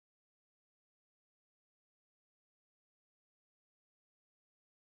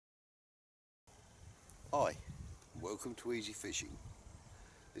Hi, welcome to Easy Fishing.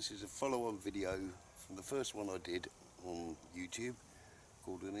 This is a follow-on video from the first one I did on YouTube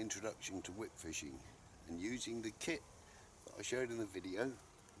called An Introduction to Whip Fishing, and using the kit that I showed in the video,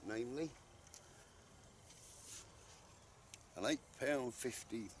 namely an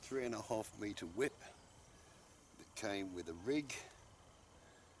 8£50 3.5 metre whip that came with a rig,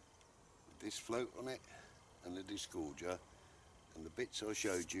 this float on it and a disgorger, and the bits I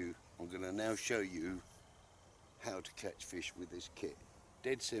showed you I'm going to now show you how to catch fish with this kit.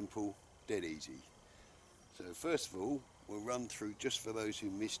 Dead simple, dead easy. So first of all, we'll run through, just for those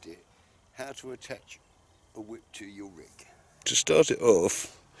who missed it, how to attach a whip to your rig. To start it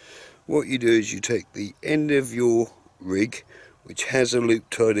off, what you do is you take the end of your rig, which has a loop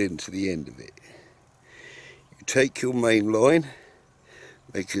tied into the end of it. You take your main line,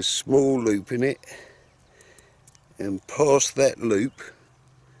 make a small loop in it, and pass that loop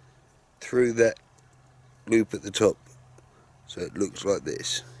through that loop at the top, so it looks like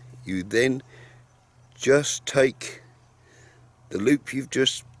this. You then just take the loop you've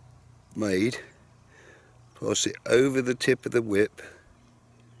just made, pass it over the tip of the whip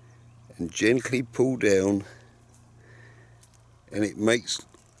and gently pull down, and it makes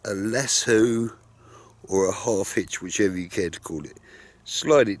a lasso or a half hitch, whichever you care to call it.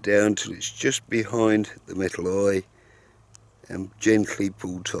 Slide it down till it's just behind the metal eye and gently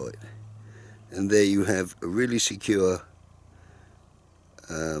pull tight, and there you have a really secure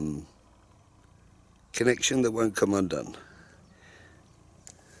connection that won't come undone.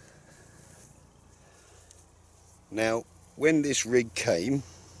 Now, when this rig came,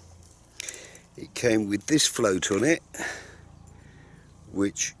 it came with this float on it,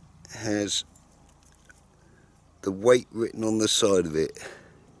 which has the weight written on the side of it,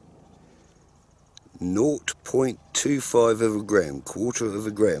 0.25 of a gram, quarter of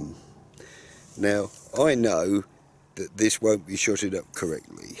a gram. Now, I know that this won't be shotted up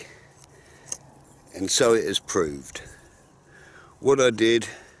correctly, and so it has proved. What I did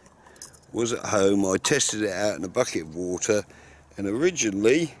was, at home, I tested it out in a bucket of water, and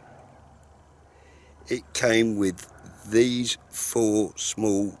originally it came with these 4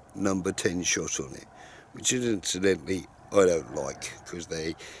 small number 10 shot on it, which incidentally I don't like, because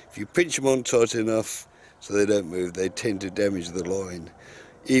if you pinch them on tight enough so they don't move, they tend to damage the line,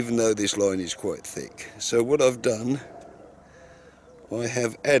 even though this line is quite thick. So what I've done, I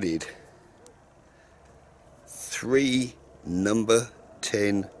have added 3 number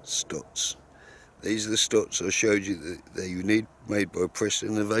 10 stots. These are the stots I showed you that you need, made by Press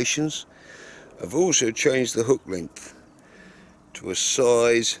Innovations. I've also changed the hook length to a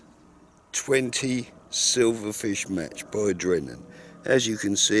size 20 silverfish match by Drennan. As you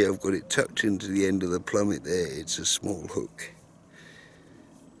can see, I've got it tucked into the end of the plummet there. It's a small hook.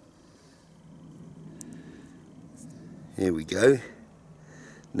 Here we go.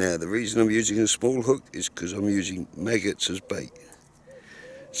 Now, the reason I'm using a small hook is because I'm using maggots as bait.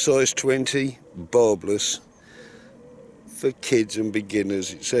 Size 20, barbless, for kids and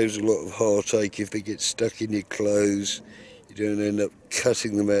beginners. It saves a lot of heartache if they get stuck in your clothes. You don't end up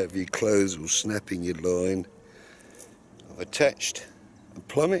cutting them out of your clothes or snapping your line. I've attached a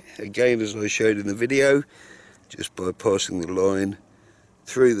plummet, again as I showed in the video, just by passing the line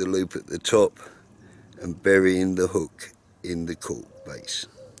through the loop at the top and burying the hook in the cork base.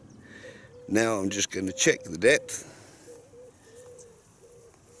 Now I'm just going to check the depth,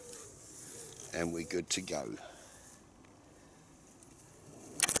 and we're good to go.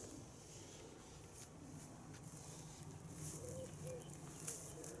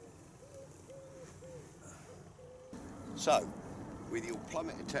 So, with your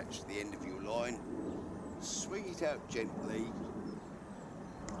plummet attached to the end of your line, swing it out gently,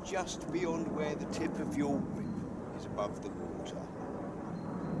 just beyond where the tip of your whip is above the water.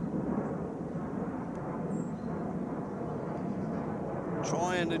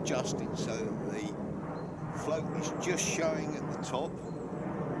 Try and adjust it so that the float is just showing at the top.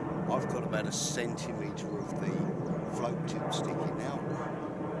 I've got about 1 centimetre of the float tip sticking out.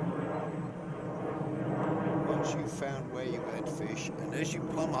 Once you've found where you've had fish, and as you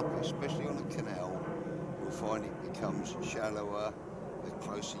plumb up, especially on a canal, you'll find it becomes shallower the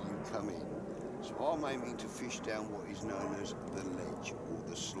closer you come in. So I'm aiming to fish down what is known as the ledge or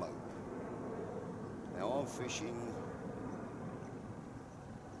the slope. Now I'm fishing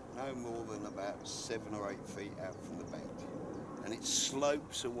no more than about 7 or 8 feet out from the bank, and it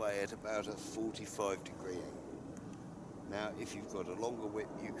slopes away at about a 45-degree angle. Now, if you've got a longer whip,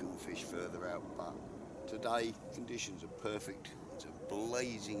 you can fish further out, but today conditions are perfect. It's a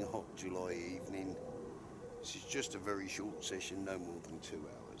blazing hot July evening. This is just a very short session, no more than 2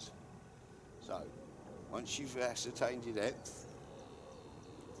 hours. So Once you've ascertained your depth,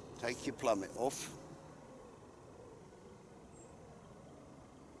 take your plummet off.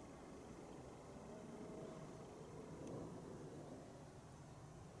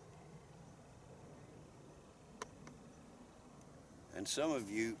 And some of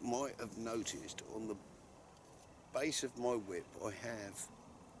you might have noticed on the base of my whip I have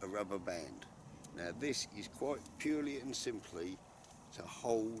a rubber band. Now this is quite purely and simply to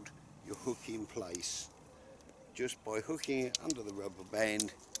hold your hook in place just by hooking it under the rubber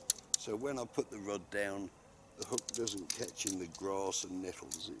band, so when I put the rod down the hook doesn't catch in the grass and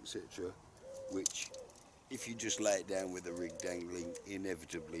nettles, etc., which if you just lay it down with the rig dangling,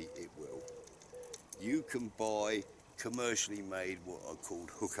 inevitably it will. You can buy commercially made what are called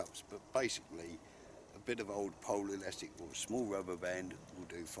hookups, but basically a bit of old pole elastic or a small rubber band will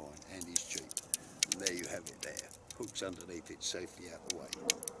do fine and is cheap. And there you have it there. Hooks underneath it safely out the way.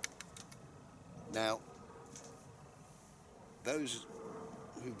 Now, those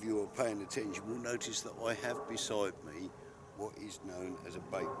of you who are paying attention will notice that I have beside me what is known as a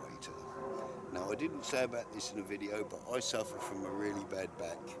bait waiter. Now, I didn't say about this in a video, but I suffer from a really bad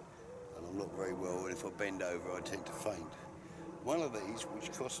back and I'm not very well, and if I bend over I tend to faint. One of these,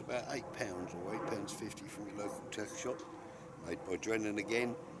 which costs about £8 or £8.50 from your local tackle shop, made by Drennan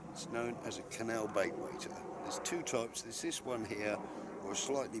again, it's known as a Canal bait waiter. There's two types. There's this one here, or a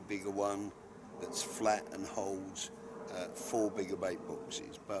slightly bigger one that's flat and holds 4 bigger bait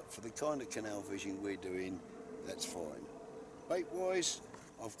boxes, but for the kind of canal fishing we're doing, that's fine. Bait wise,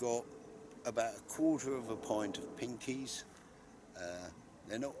 I've got about 1/4 of a pint of pinkies.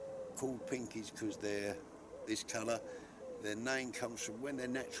 They're not called pinkies because they're this colour. Their name comes from when they're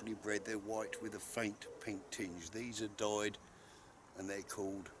naturally bred, they're white with a faint pink tinge. These are dyed and they're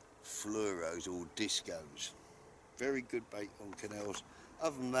called fluoros or discos. Very good bait on canals.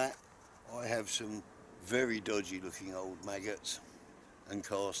 Other than that, I have some very dodgy looking old maggots and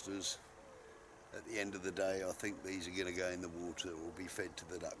casters. At the end of the day, I think these are going to go in the water or be fed to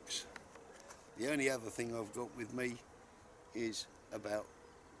the ducks. The only other thing I've got with me is about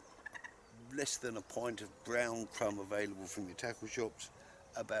less than a pint of brown crumb available from your tackle shops,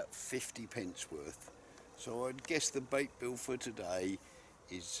 about 50p worth. So I'd guess the bait bill for today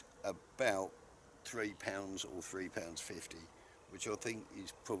is about £3 or £3.50, which I think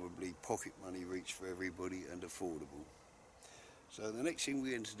is probably pocket money reach for everybody and affordable. So the next thing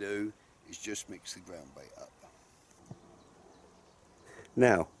we're going to do is just mix the ground bait up.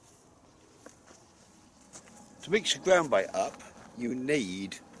 Now, to mix the ground bait up, you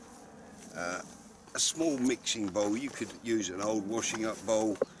need a small mixing bowl. You could use an old washing up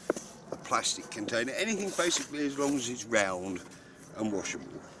bowl, a plastic container, anything basically as long as it's round and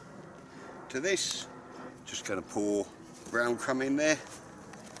washable. To this, just going to pour brown crumb in there.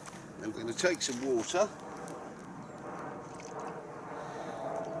 I'm going to take some water,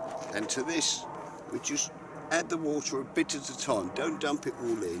 and to this we just add the water a bit at a time. Don't dump it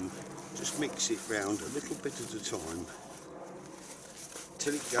all in, just mix it round a little bit at a time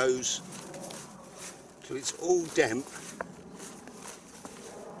till it goes, till it's all damp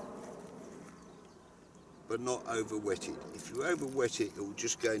but not over wetted. If you over wet it, it will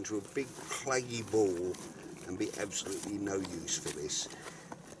just go into a big claggy ball and be absolutely no use for this.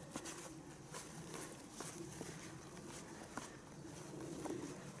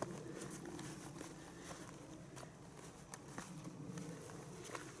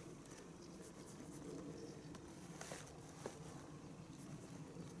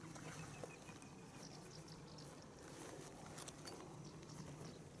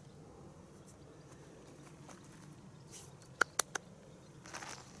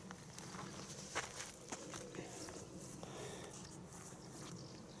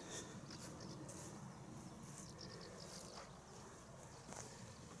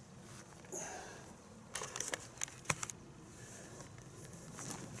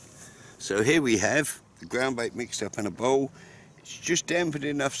 So here we have the ground bait mixed up in a bowl. It's just dampened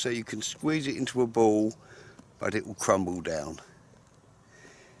enough so you can squeeze it into a ball, but it will crumble down.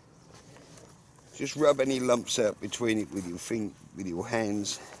 Just rub any lumps out between it with your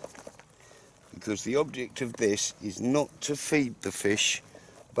hands, because the object of this is not to feed the fish,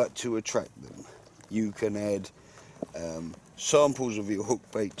 but to attract them. You can add samples of your hook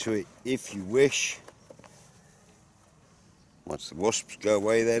bait to it if you wish. Once the wasps go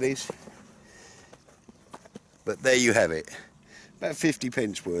away, that is. But there you have it, about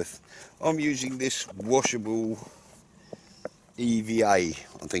 50p worth. I'm using this washable EVA, I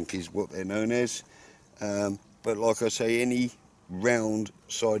think is what they're known as. But like I say, any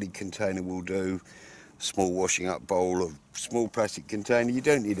round-sided container will do. A small washing up bowl, a small plastic container. You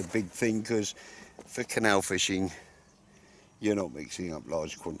don't need a big thing, because for canal fishing, you're not mixing up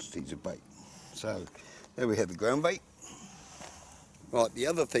large quantities of bait. So there we have the ground bait. Right, the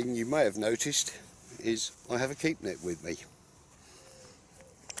other thing you may have noticed is I have a keep net with me.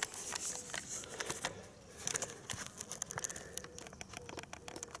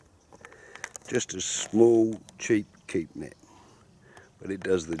 Just a small, cheap keep net, but it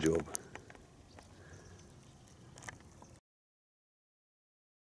does the job.